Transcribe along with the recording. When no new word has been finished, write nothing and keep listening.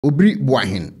Obiri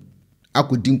Boahen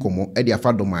akodi nkomo e de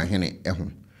afa Dormaahene ho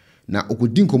na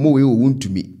okodi nkomo we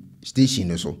wontumi station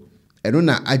no so eno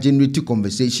na agenerate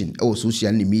conversation e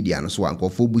social media no so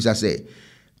ankofo busa se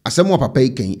asemo papa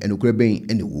ikan enokure ben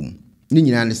ene wom ni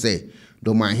nyina ne se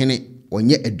Dormaahene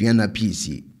onye Aduana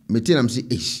Piesie meti nam se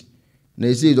na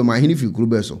ese Dormaahene fi kuru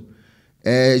be so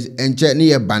enche ne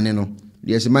ye bane no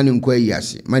de se mani nkwa yi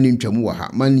ase mani ntwamu wa ha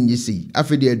mani nyesi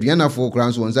afi de Aduana fo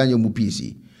kran so onza nya mu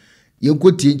Piesie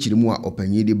yenkotie nchirimu a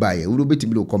opanyi de bae wuro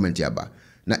betimi do comment aba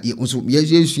na nso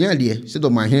ye sua de se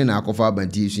Dormaahene na akofa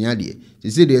abanti sua de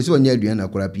se de se onya Aduana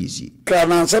kora Piesie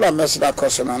kana se na mesda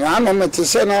koso na no meti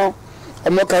se no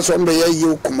omoka so mbe ye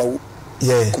yi kumawu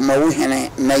kumawu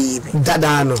hene na yibi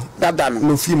dada no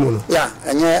no fimu no ya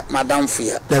enye madam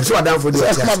fia na so madam fo de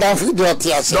otia madam fo de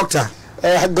otia doctor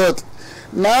good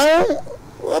now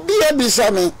obi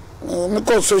ebisa me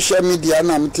ko social media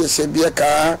na meti se bia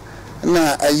ka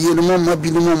na ayinu mo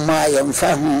mabinu mo ma ya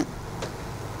mfa ho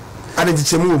ade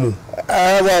tichemu mu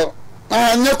well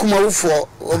anya kumawufo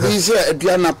obi se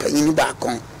Aduana panyini ba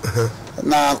kon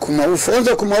na kumawufo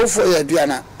onzo kumawufo ya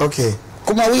Aduana okay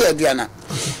kumawu ya Aduana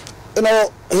you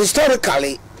know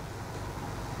historically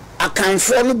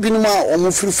akanfo no binuma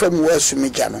omufiri fam wa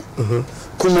Essumegya no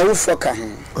kumawufo ka ho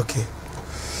okay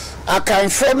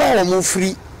akanfo no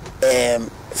omufiri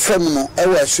fam no e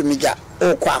wa Essumegya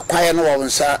okwa kwaye no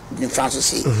wonsa nifanso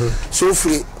si so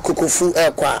free kokofu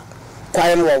kwa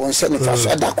kwaye no wonsa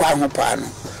nifanso da kwa ho pa no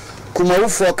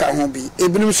kumawufo ka ho bi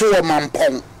ebinim so wo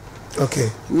mampon okay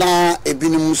na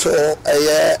ebinim so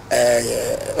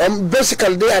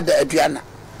basically they are the Aduana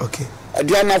okay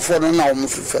Aduana for no na wo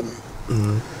fam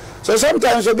so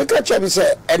sometimes we can check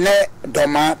say ene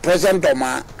President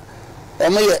Dormaahene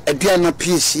omo ye Aduana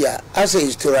Piesie as a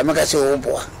history make say wo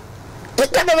boa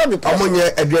it can never be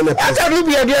amonye Aduana Piesie aka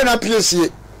be Aduana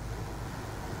Piesie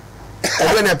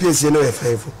Aduana Piesie no e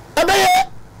faifo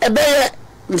ebeye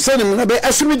mseni mo be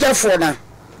Essumegyafo na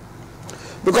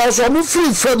because omo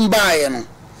free from buy no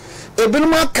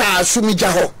ebinim aka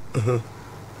Essumegya ho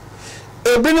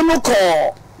ebinim ko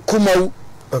kumawu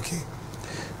okay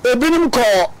ebinim ko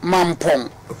mampon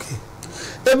okay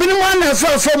ebinim na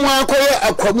fam akoye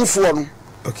akwamufo no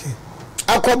okay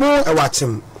akwamu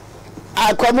awachem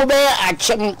akwamu be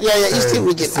achem ya east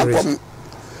region akwamu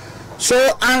so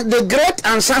and the great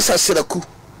ancestor Siraku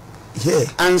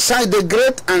the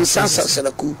great ancestor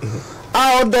Siraku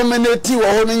our dominati wo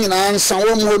ho nyina ansan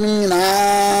wo mo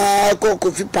nyina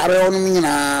kokofi pare ho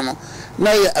nyina no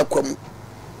na ya akwamu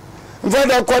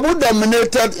mfada akwamu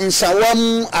dominated in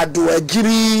sawam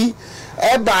aduagiri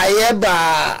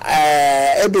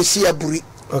ebesi aburi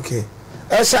okay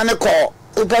esane ko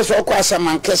upaso kwa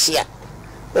samankesia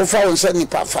ofa wonse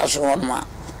nipa faso honma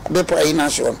be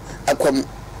praination akwamu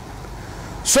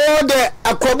so the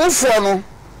akwamu fo no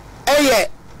eye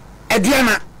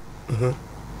Aduana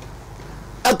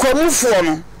akwamu fo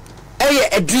no eye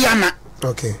Aduana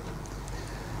okay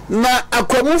na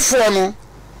akwamu fo no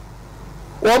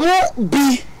womo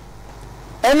bi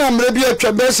ena mre bi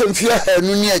atwa bese mfia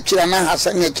hanu ni akira na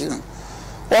hasan akira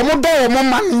womo do womo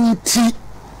manti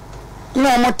na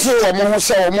womo te womo ho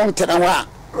se womo ntena ho a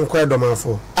nkwa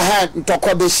domafo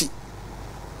ntokwa besi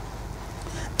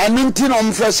aminti no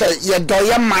mfra se ye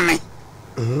doye mane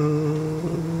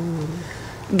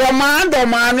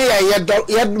Dormaahene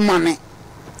ye mane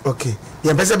okay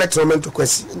ye pese better moment to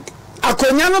question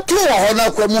akonya no to ho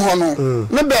na kwamu ho no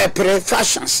no be pre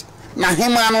fashions na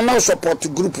hema no no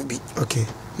support group bi okay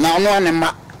na ono ne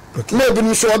ma na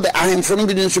ebinim so be ahemfo no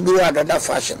bi nso bi wa dada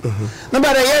fashion no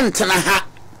bare ye ntena ha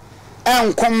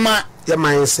enkoma ye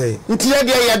man say nti ye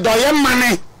de ye doye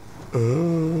mane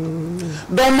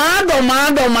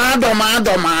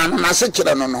Dormaahene na se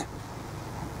kire no no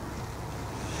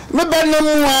me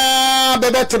benemu a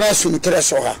bebe tena suntre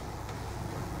so ha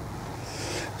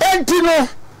entino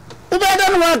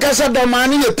ubeda no akasa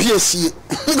Dormaahene ye Piesie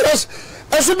because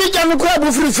Essumegya no kwa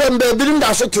bu free fam be birim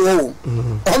da so te wo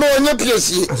ono onye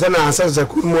Piesie asana asasa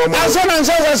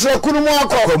kunumu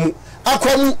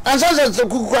akwamu ansasa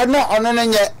kukwa no ono no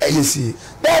nye Piesie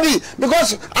baby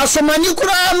because asomani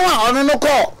kura no ono no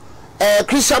ko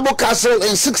Christian Castle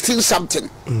in 16 something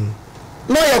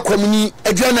no ya kwamuni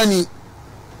Aduana ni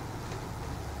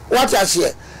what as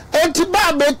here enti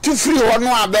ba be tu free ho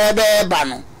no abebe ba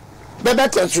no bebe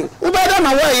tensu ubeda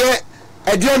na wa ye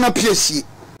Aduana Piesie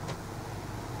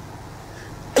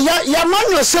ya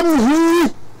manyo sem hu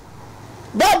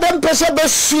ba be mpese be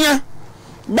sua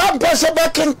ba mpese be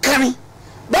kenkan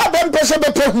ba be mpese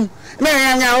be pehu na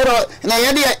yanya woro na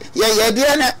ye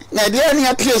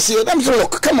na Piesie them so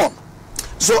look come on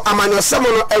so amanyo sem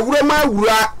no ewure ma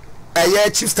wura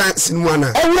chief stand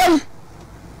sinwana ewure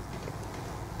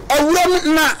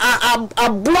awuram na a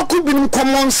block binum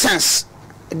common sense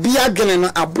bia gene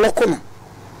no a block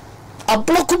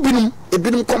binum e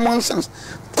binum common sense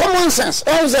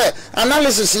all the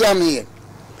analysis here me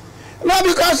no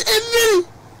because even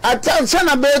at times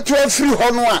na be to free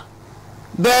hono a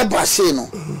be base no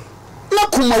na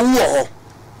kuma wu ho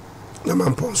na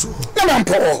mampo so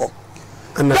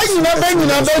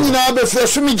Banyina be for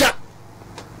Essumegyah.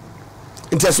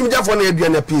 Into Essumegyah for na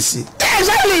Aduana Piesie.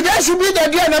 Exactly, that should be the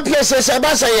Aduana Piesie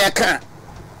Sabasa yeka.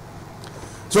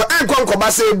 So enko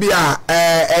basa bia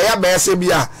eya be se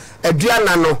bia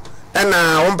Aduana no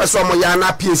na won pese omo ya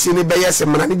na Piesie ni be yese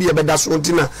mna ni bia be da so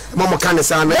ntina mo kan ne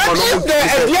sa na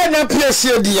Aduana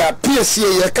Piesie dia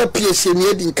Piesie yeka Piesie ni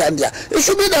edi nkandia. It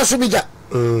should be the Essumegyah.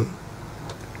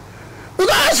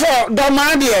 Because for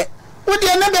Dormaahene Udi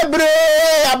na bebre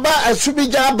aba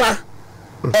Essumegyah ba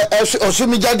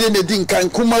Essumegyah de ne din kan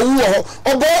kuma wu ho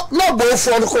obo na bo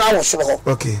fo no kura wo so ho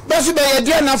okay basu be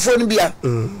Aduana fo no bia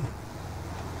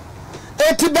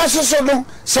eti basu so no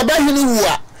Essumegyahene wu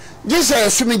a gisa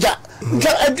Essumegyah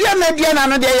Aduana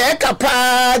no de ye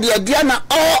kapa de Aduana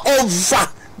all over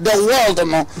the world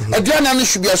no Aduana no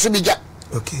should be Essumegyah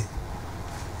okay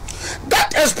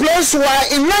that explains why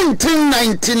in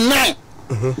 1999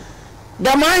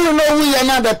 Dormaahene no we are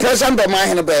not the president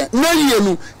Dormaahene be no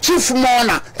yenu chief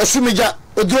mona Essumegyah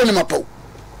oduro ni mapo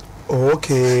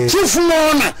okay chief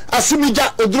mona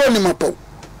Essumegyah oduro ni mapo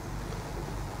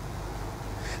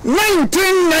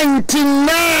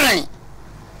 1999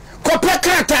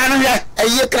 kopekata no ya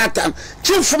eye krata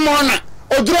chief mona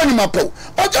oduro ni mapo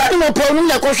no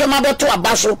ya ko hwema beto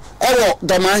abaso ewo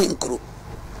Dormaahene kro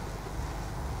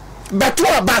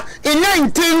Batuaba in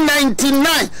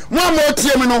 1999 mo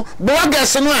tiem no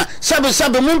bloggers no a sabe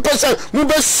mo pese mo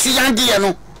be suade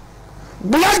no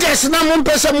bloggers na mo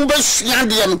pese mo be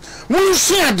suade no mo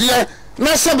suade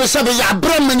na sabe ya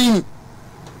bramani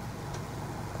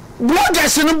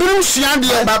bloggers no bru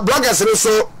suade ba bloggers no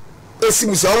so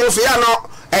esim so mo so ya no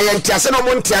entiase no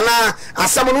mo ntia na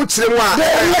asam no kire mu a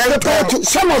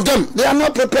some of them they are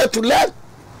not prepared to learn.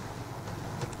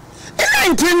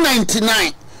 In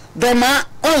 1999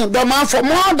 Dormaahene for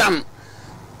more than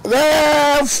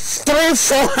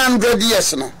 300-400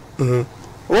 years no.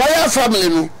 Royal family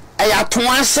no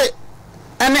ayatoase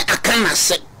ane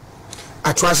akanase.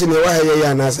 Atwase ne wa heye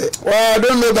ya na say. Well, I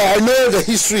don't know that. I know the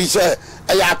history say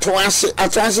atwase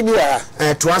bi wa.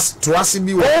 Twase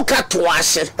bi wa. O ka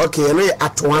twase. Okay, no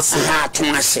atwase.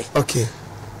 Atwase. Okay.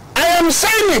 I am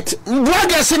saying it.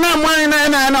 Bloggers na man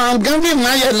na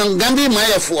Gambi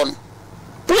my phone.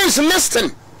 Please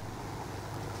listen.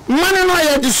 Man no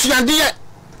ya disuade.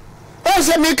 O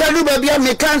se me ka do ba bia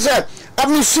me kan say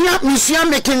amisia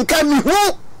making come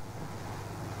who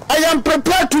I am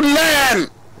prepared to learn.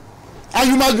 And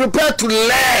you must prepare to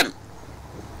learn.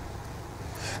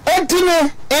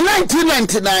 Etino in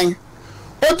 1999,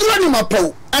 Odurani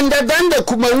Mapo and then the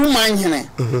Kumawu Manhene.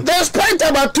 They spent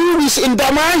about 2 weeks in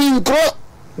Dormaahene Kro.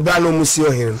 Balo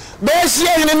Musio here.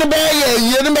 Besia in the Bay,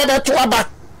 you remember Tuaba.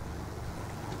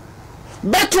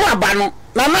 Betuabano,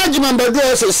 Nanajman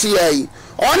Bedos a CIA,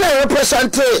 only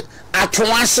represented at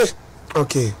once.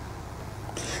 Okay.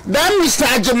 Then Mr.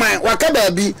 Ajiman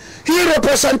Wakababi, he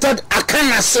represented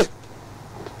Akanase.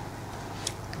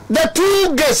 The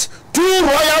 2 guests, 2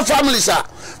 royal families are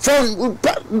from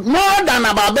more than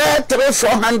about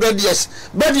 300-400 years.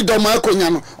 But the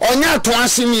Dormaahene, Onya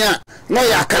Twansimia, no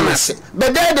Akanase.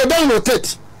 But they don't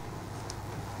rotate.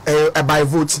 By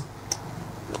vote.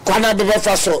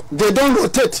 They don't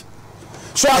rotate.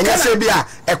 So I can say,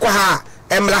 Ekwaha,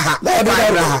 Emlaha,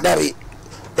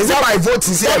 is that by vote?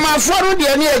 My foreign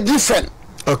they are different.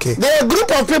 Okay. There are a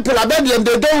group of people about them,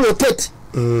 they don't rotate.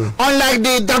 Unlike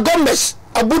the Dagombes,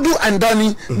 Abudu and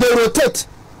Dani, they rotate.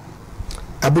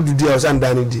 Abudu Diaz and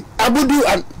Dani di. Abudu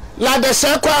and like the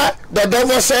Sekwa, the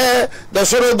Devose, the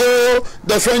Sorogo,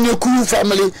 the Fenyuku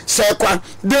family, Sekwa,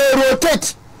 they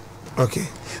rotate. Okay.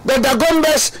 The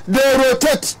Dagombes, they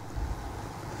rotate.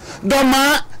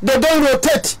 Doma, they don't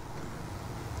rotate.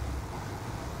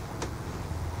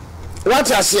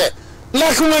 What I say?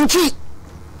 Like Wenchi.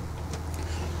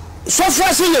 So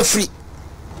far, say you're free.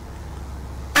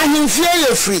 And in fear,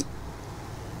 you're free.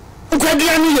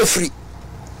 Ukwadiani, you're free.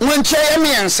 Wenchi,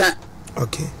 me answer.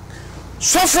 Okay.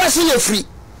 So far, say you're free.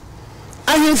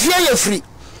 And in fear, you're free.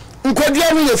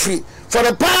 Ukwadiani, you're free. For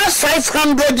the past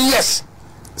 500 years.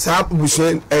 Sa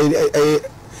bushwe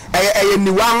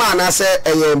niwama na say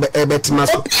betima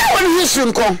so one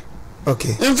history come.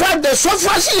 Okay. In fact, the so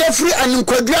far see free and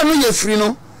Nkwadua no ye free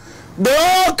no. They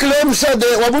all claim say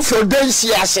they wabu for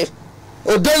densi ase.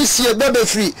 O densi be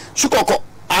free. Sukoko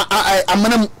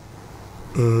amanam.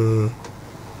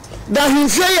 The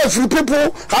Ahimfie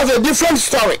people have a different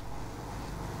story.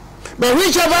 But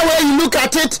whichever way you look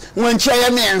at it, when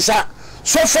Kyei answer,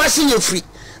 so far see you free.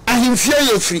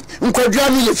 Ahimfie you free.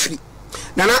 Nkwadwami you free.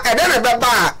 Nana edene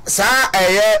beba sa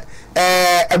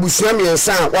abusua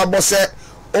miensa wabo se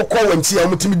okọ wanti a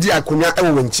omutimi di akonya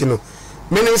ewo wanti no.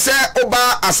 Menim se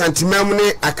oba asantimam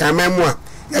ne akamam a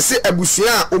yese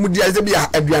abusua a omudi aze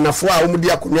bia aduanafo a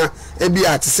omudi akonya e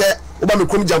bia te se oba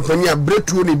mekom jampani a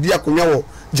bretuo ne di akonya wo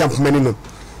jampani no.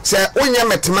 Se onya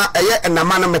metema eye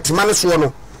enama na metema ne so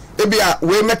no e bia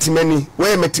we metimani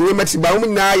we metiba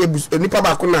omuna ye nipa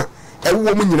ba ko na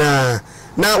ewo mu nyina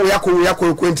na we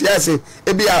yakọ kwenti yase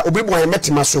e bia obi Boahen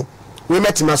metima so we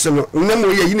metima so no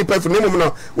nemu ye yini pafu nemu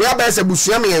no we abese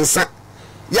busua me yensa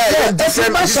yeah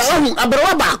different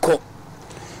abrewa baako.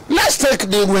 Let's take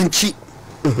the wenchi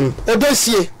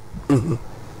odesie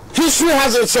history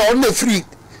has its own free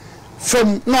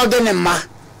from northern ma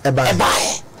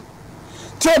ebae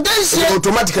so odesie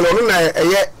automatically no na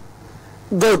eye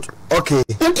good okay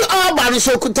into all body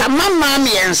so kuta mama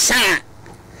me yensa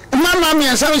mama me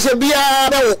yensa we se bia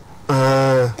bewo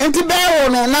into bewo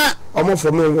no na omo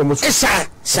for me omo sa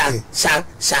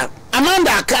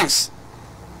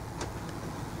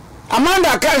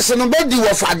Amanda Kans no bedi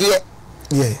wo fade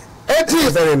yeah eti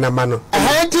very namano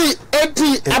eti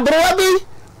abrowa bi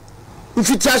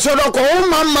mfita so do ko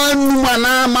mama numa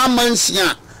na mama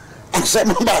nsia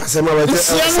asema ba se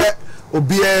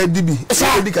obi dibi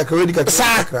edi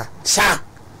kakra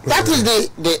that is the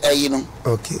you know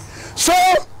okay so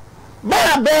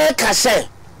ba ka say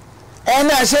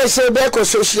and I say back on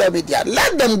social media,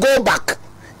 let them go back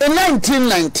in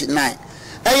 1999.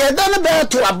 And you don't bear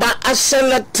to about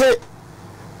select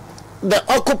the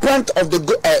occupant of the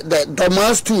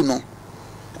Dormaahene too, no.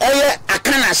 I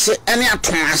can't say any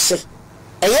atmosphere.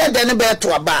 And then bear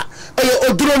to about a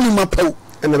odronima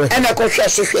and a question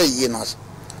social years.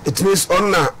 It means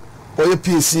honor or your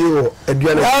Piesie or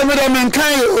Aduana.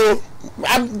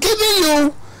 I'm giving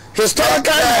you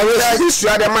historical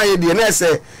history.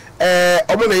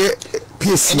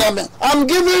 I'm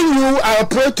giving you an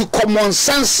approach to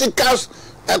commonsensical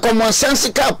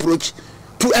approach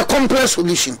to a complex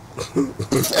solution. A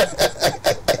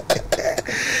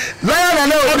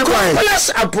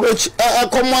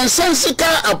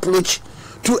commonsensical approach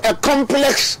to a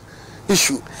complex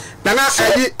issue.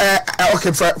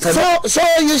 Okay, so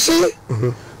you see,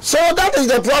 so that is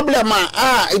the problem.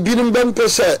 It didn't be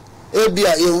person. You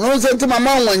know, mama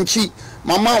wanchi.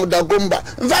 Mama of the Gomba.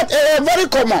 In fact, very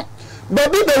common.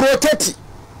 Baby be rotate.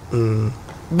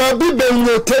 Baby be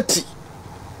rotate.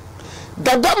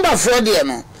 The Gomba for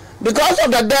the because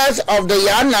of the death of the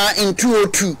Yana in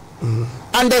 2002,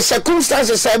 and the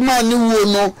circumstances I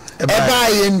no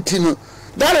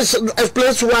that is a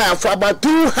place where for about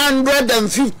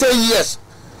 250 years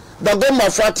the Gomba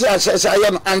for says I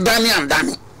am and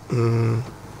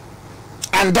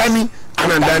Danny.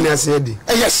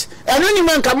 Yes, and any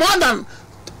man come more than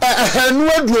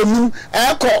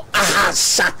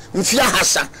ahasa mfia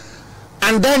hasa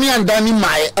and Danny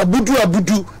my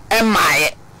abudu and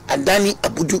my and Danny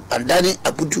abudu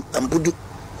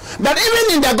but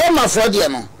even in the Goma for the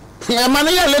no man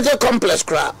a little complex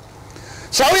crowd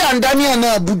so we and Danny and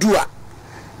abudua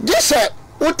this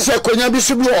what se konya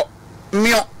bisubu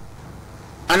mio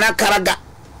anakaraga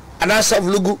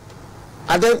anasavlugu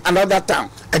and then another town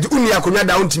ati unia konya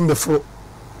down team before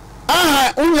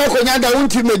unia konya down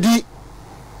team di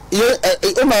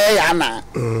o ma ya na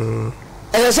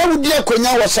so wudi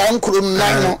konya wasa nkrum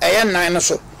nan no nan no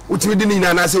so utimi di ni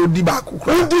na say udi baako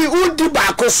udi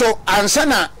baako so ansa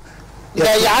na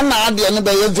ya na de no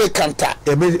be vacant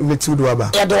e be meti do aba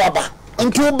ya do aba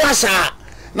ntu basa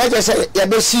na je say ya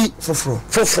be si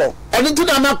foforo and to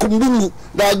na makumbungu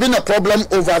there has been a problem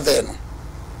over there no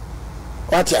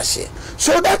what you say.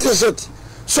 So that is it.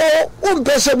 So one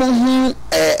person who you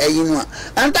know,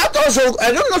 and that also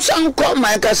I don't know some call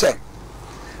my cousin.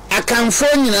 I can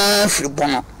phone you free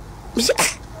bono.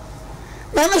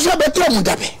 Nano so beto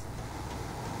mudabe.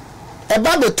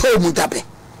 Eba beto mudabe.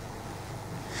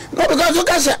 No because you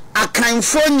can say I can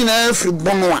phone you free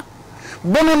bono.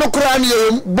 Bono no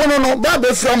krani bono no ba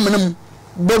be from menum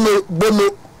bono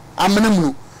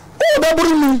amenum. Oh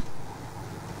baburu.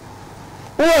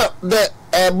 Oh the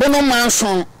bono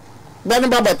manson ben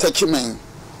baba tachimen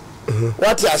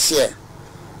what you say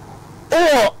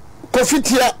oh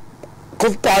kofitia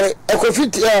kofare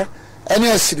kofitia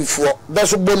ene asirifo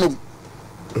that's bono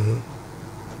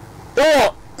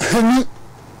oh hani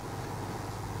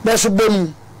that's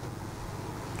bono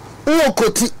oh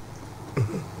koti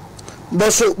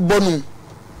that's bono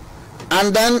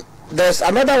and then there's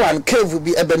another one cave will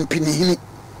be eben pinihini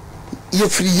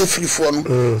yefiri fo no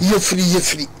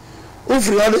yefiri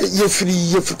ofri all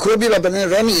yefiri krobi la benen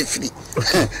ran yefiri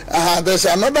there's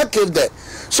another cave there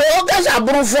so guys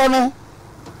abrofo no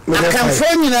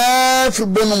akamfo nyina fi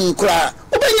bonum kura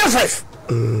obenya 5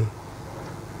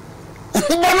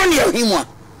 bono ne ohimwa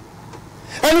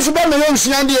enu so ba me yon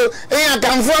siande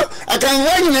akamfo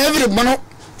nyina every bono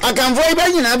akamfo iba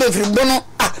nyina be firi bono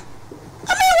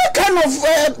I mean, what kind of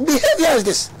behavior is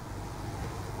this?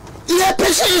 Yeah,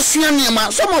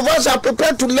 some of us are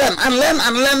prepared to learn and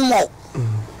learn more.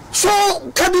 So,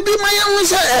 can you be my own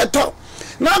say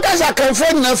now guys I can for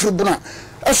every bona.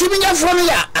 Assuming you're from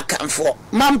here, I can for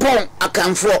Mampong, I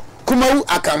can for Kumau,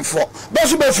 I can for.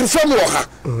 But you be from so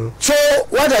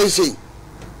what are you saying?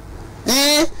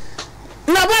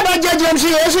 Now Baba Judge I'm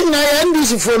saying I am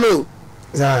this follow.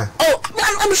 Oh,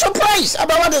 I'm surprised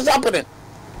about what is happening.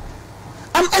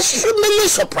 I'm extremely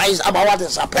surprised about what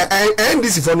is happening. And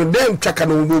this is for them track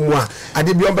and more. I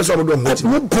did beyond person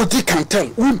nobody can tell.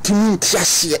 Won't mean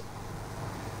Tiasie.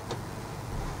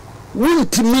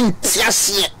 Won't mean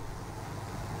Tiasie.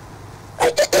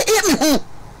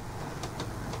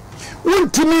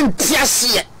 Won't mean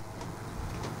Tiasie.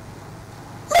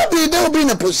 Maybe they'll be in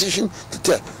a position to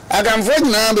tell. I can find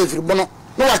now if you no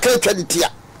I can't tell it here.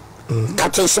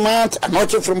 Captain Smart, I'm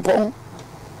not from Pong.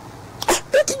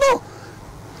 Don't you know?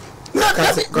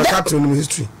 Captain in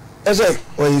history.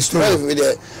 Or history.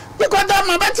 Because that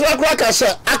my better like I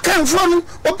said, I come from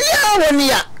Obiri 1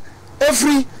 year.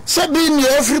 Every Sabine,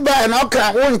 everybody, and I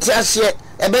can't want to say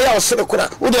a bear or Sokura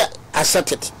would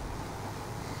accept it.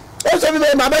 Also,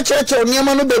 my better church or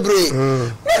Niamano Bebre.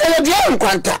 Diam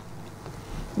Quanta,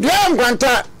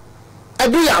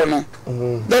 Aduana.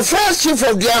 The first chief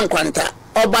of Diam Quanta,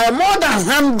 or by more than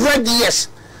 100 years,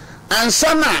 and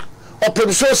Sana or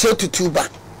Pemso said to Tuba.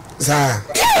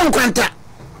 Diam Quanta.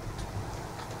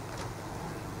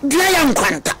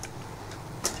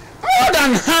 More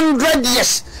than 100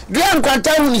 years. Diam Quanta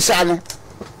Unisano.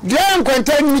 Diam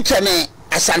Quanta Michane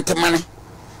Asantamane.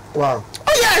 Wow.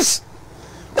 Oh, yes.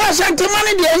 That's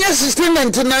Santamane, the year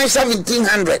 1699,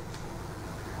 1700.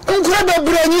 Uncredible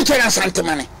brain,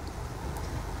 Santamane.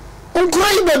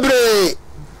 Uncredible.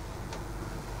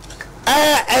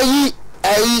 I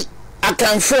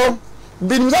can for.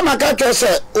 Binzama kaka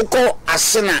se uko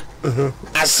asena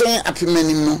asen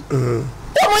apimenimo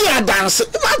omo ya dance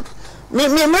me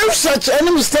research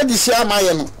any studies here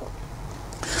my no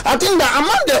I think that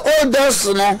among the oldest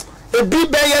no a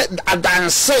big a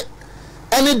dance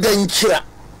any danger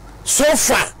so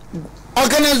far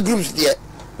organized groups there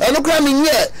and look at me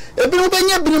here e bi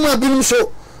benya binum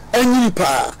so anyini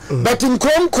pa but in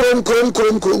krom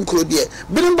there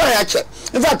binum ba ya che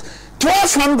in fact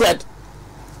 1200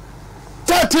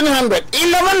 1300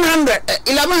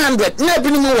 1100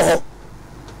 never more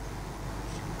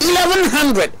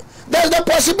 1100 there's the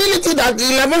possibility that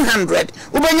 1100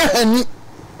 ubenya hani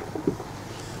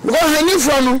because hani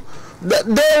from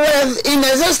they were in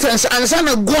existence and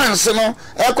some guans no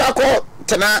ekwako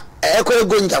tena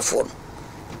gonja phone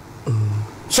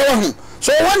so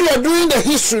when you are doing the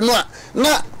history no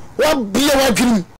na what be our dream